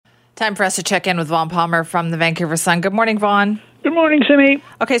Time for us to check in with Vaughn Palmer from the Vancouver Sun. Good morning, Vaughn. Good morning, Simi.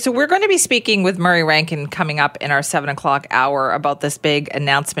 Okay, so we're going to be speaking with Murray Rankin coming up in our 7 o'clock hour about this big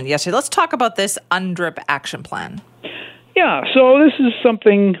announcement yesterday. Let's talk about this UNDRIP action plan. Yeah, so this is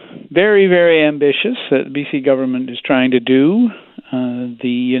something very, very ambitious that the BC government is trying to do. The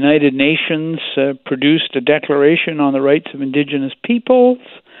United Nations produced a declaration on the rights of Indigenous peoples.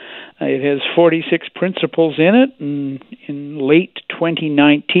 It has 46 principles in it. And in late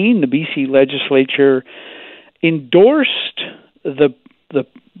 2019, the BC legislature endorsed the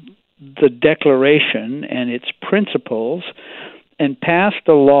declaration and its principles and passed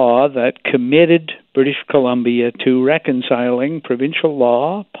a law that committed British Columbia to reconciling provincial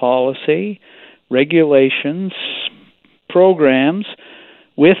law, policy, regulations, programs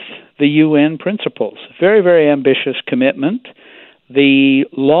with the UN principles. Very, very ambitious commitment. The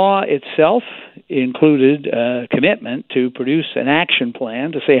law itself included a commitment to produce an action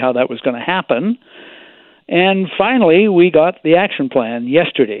plan to say how that was going to happen. And finally, we got the action plan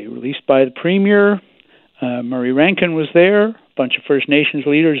yesterday, released by the Premier. Murray Rankin was there, a bunch of First Nations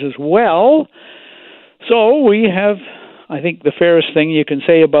leaders as well. So we have, I think the fairest thing you can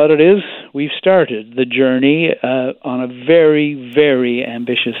say about it is we've started the journey on a very, very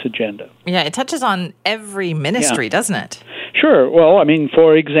ambitious agenda. Yeah, it touches on every ministry, doesn't it? Sure. Well, I mean,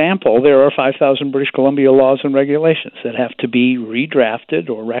 for example, there are 5,000 British Columbia laws and regulations that have to be redrafted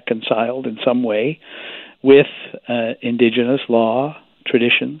or reconciled in some way with Indigenous law,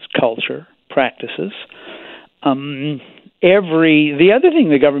 traditions, culture, practices. The other thing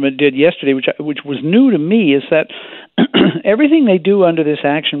the government did yesterday, which was new to me, is that everything they do under this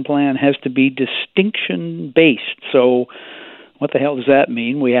action plan has to be distinction-based. So what the hell does that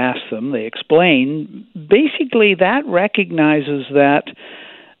mean? We asked them. They explain. Basically, that recognizes that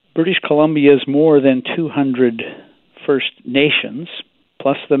British Columbia is more than 200 First Nations,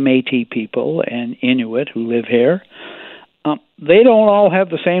 plus the Métis people and Inuit who live here. They don't all have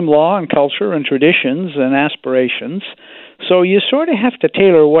the same law and culture and traditions and aspirations, so you sort of have to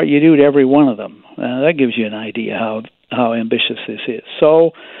tailor what you do to every one of them. That gives you an idea how ambitious this is.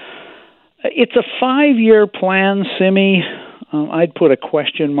 So it's a 5-year plan, Simi. I'd put a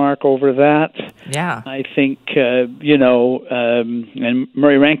question mark over that. Yeah. I think, and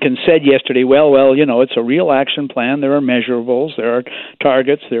Murray Rankin said yesterday, well, it's a real action plan. There are measurables, there are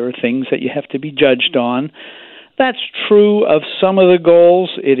targets, there are things that you have to be judged on. That's true of some of the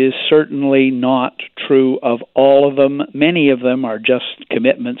goals. It is certainly not true of all of them. Many of them are just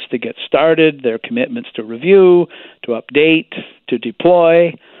commitments to get started. They're commitments to review, to update, to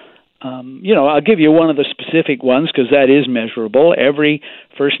deploy. I'll give you one of the specific ones because that is measurable. Every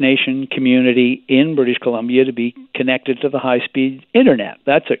First Nation community in British Columbia to be connected to the high-speed internet.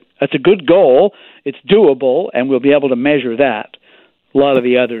 That's a good goal. It's doable, and we'll be able to measure that. A lot of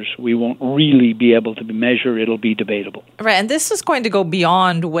the others we won't really be able to measure. It'll be debatable. Right, and this is going to go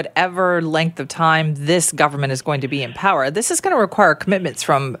beyond whatever length of time this government is going to be in power. This is going to require commitments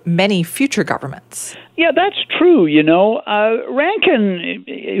from many future governments. Yeah, that's true, Rankin,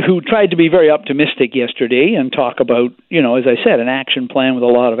 who tried to be very optimistic yesterday and talk about, as I said, an action plan with a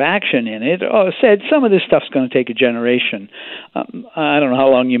lot of action in it, said some of this stuff's going to take a generation. I don't know how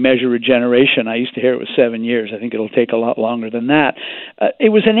long you measure a generation. I used to hear it was 7 years. I think it'll take a lot longer than that. It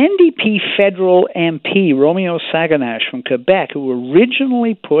was an NDP federal MP, Romeo Saganash from Quebec, who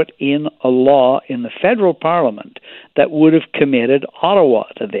originally put in a law in the federal parliament that would have committed Ottawa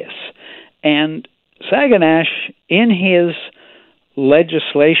to this. And Saganash, in his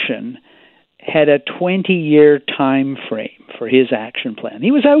legislation, had a 20-year time frame for his action plan. He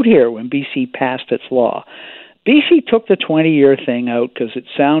was out here when BC passed its law. BC took the 20-year thing out because it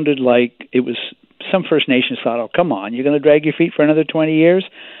sounded like it was some First Nations thought, oh, come on, you're going to drag your feet for another 20 years?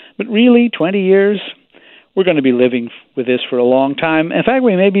 But really, 20 years, we're going to be living with this for a long time. In fact,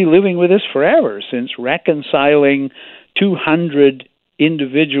 we may be living with this forever, since reconciling 200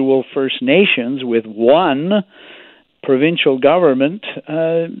 individual First Nations with one provincial government,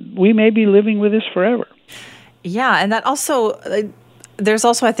 we may be living with this forever. Yeah, and that also... There's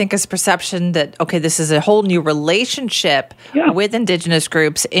also, I think, a perception that, okay, this is a whole new relationship with Indigenous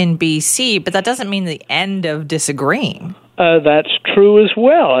groups in BC, but that doesn't mean the end of disagreeing. That's true as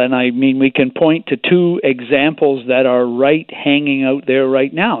well. And I mean, we can point to two examples that are hanging out there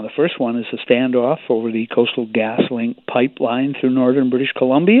right now. The first one is the standoff over the Coastal GasLink pipeline through northern British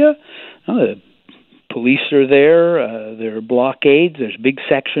Columbia. The police are there. There are blockades. There's a big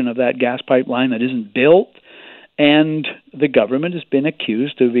section of that gas pipeline that isn't built. And the government has been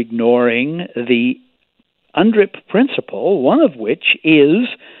accused of ignoring the UNDRIP principle, one of which is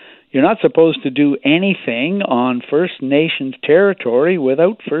you're not supposed to do anything on First Nations territory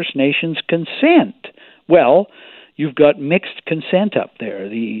without First Nations consent. Well, you've got mixed consent up there.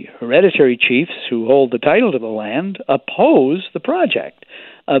 The hereditary chiefs who hold the title to the land oppose the project.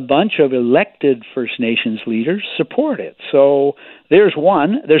 A bunch of elected First Nations leaders support it. So there's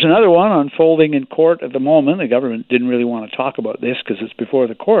one. There's another one unfolding in court at the moment. The government didn't really want to talk about this because it's before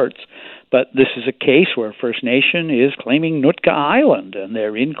the courts. But this is a case where First Nation is claiming Nootka Island, and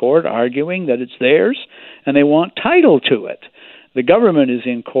they're in court arguing that it's theirs, and they want title to it. The government is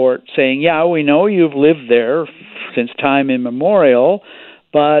in court saying, yeah, we know you've lived there since time immemorial,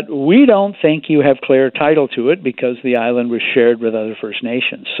 but we don't think you have clear title to it because the island was shared with other First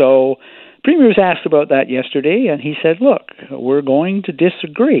Nations. So Premier was asked about that yesterday, and he said, look, we're going to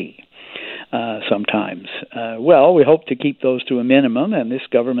disagree sometimes. Well, we hope to keep those to a minimum, and this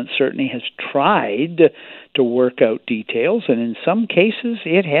government certainly has tried to work out details, and in some cases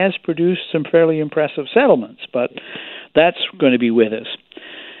it has produced some fairly impressive settlements, but that's going to be with us.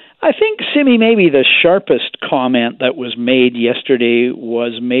 I think, Simi, maybe the sharpest comment that was made yesterday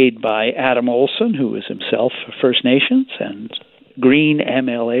was made by Adam Olsen, who is himself First Nations and Green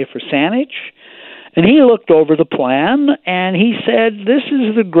MLA for Saanich. And he looked over the plan and he said, this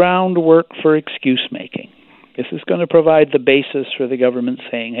is the groundwork for excuse-making. This is going to provide the basis for the government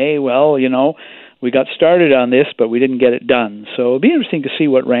saying, hey, well, you know, we got started on this, but we didn't get it done. So it'll be interesting to see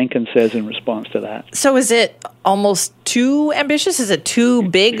what Rankin says in response to that. So is it almost too ambitious? Is it too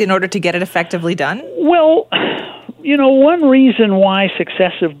big in order to get it effectively done? Well, you know, one reason why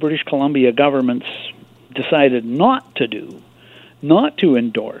successive British Columbia governments decided not to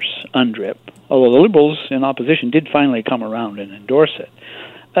endorse UNDRIP, although the Liberals in opposition did finally come around and endorse it,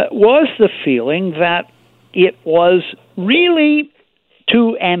 was the feeling that it was really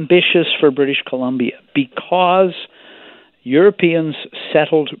too ambitious for British Columbia because Europeans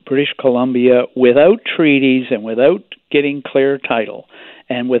settled British Columbia without treaties and without getting clear title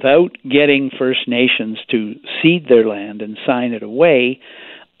and without getting First Nations to cede their land and sign it away.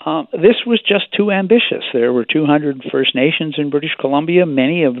 This was just too ambitious. There were 200 First Nations in British Columbia.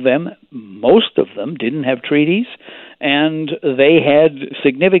 Many of them, most of them, didn't have treaties, and they had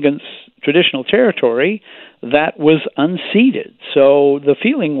significant traditional territory that was unceded. So the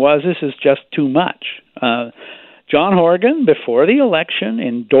feeling was this is just too much. John Horgan, before the election,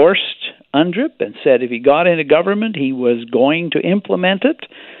 endorsed UNDRIP and said if he got into government, he was going to implement it.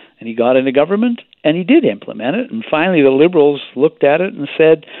 And he got into government, and he did implement it. And finally, the Liberals looked at it and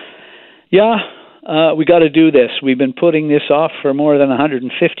said, yeah, we got to do this. We've been putting this off for more than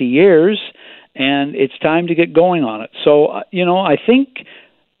 150 years, and it's time to get going on it. So, you know, I think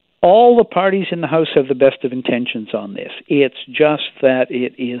all the parties in the House have the best of intentions on this. It's just that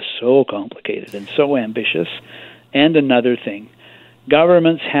it is so complicated and so ambitious. And another thing,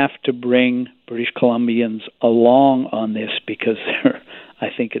 governments have to bring British Columbians along on this because I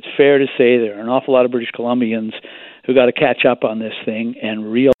think it's fair to say there are an awful lot of British Columbians who got to catch up on this thing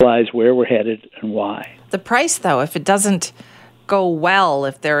and realize where we're headed and why. The price, though, if it doesn't go well,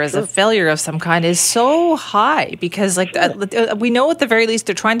 if there is a failure of some kind, is so high because, like, we know at the very least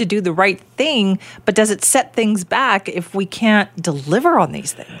they're trying to do the right thing, but does it set things back if we can't deliver on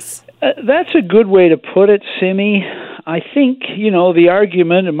these things? That's a good way to put it, Simi. I think, you know, the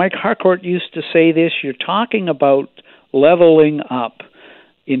argument, and Mike Harcourt used to say this, you're talking about leveling up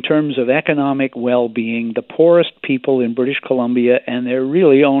in terms of economic well-being, the poorest people in British Columbia, and they're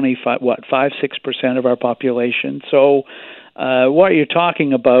really only 5-6% of our population. So what you're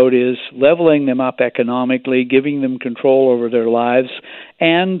talking about is leveling them up economically, giving them control over their lives,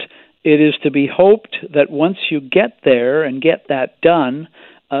 and it is to be hoped that once you get there and get that done,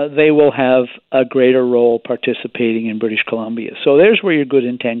 they will have a greater role participating in British Columbia. So there's where your good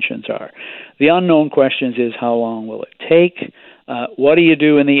intentions are. The unknown questions is how long will it take? What do you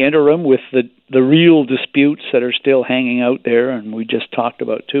do in the interim with the real disputes that are still hanging out there? And we just talked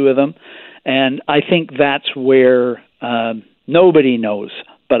about two of them. And I think that's where nobody knows.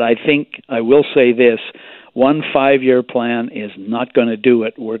 But I think I will say this, one 5-year plan is not going to do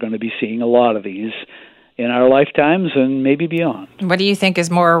it. We're going to be seeing a lot of these in our lifetimes and maybe beyond. What do you think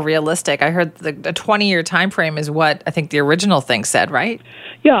is more realistic? I heard the 20-year time frame is what I think the original thing said, right?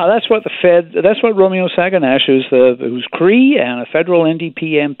 Yeah, that's what that's what Romeo Saganash, who's Cree and a federal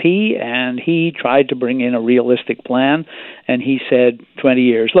NDP MP, and he tried to bring in a realistic plan, and he said 20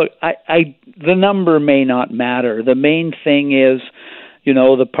 years. Look, the number may not matter. The main thing is, you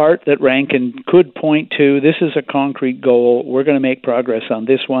know, the part that Rankin could point to, this is a concrete goal. We're going to make progress on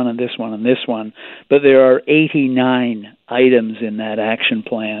this one and this one and this one. But there are 89 items in that action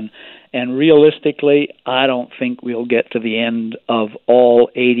plan. And realistically, I don't think we'll get to the end of all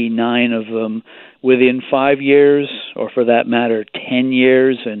 89 of them within 5 years, or for that matter, 10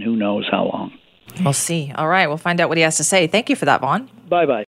 years, and who knows how long. We'll see. All right, we'll find out what he has to say. Thank you for that, Vaughn. Bye-bye.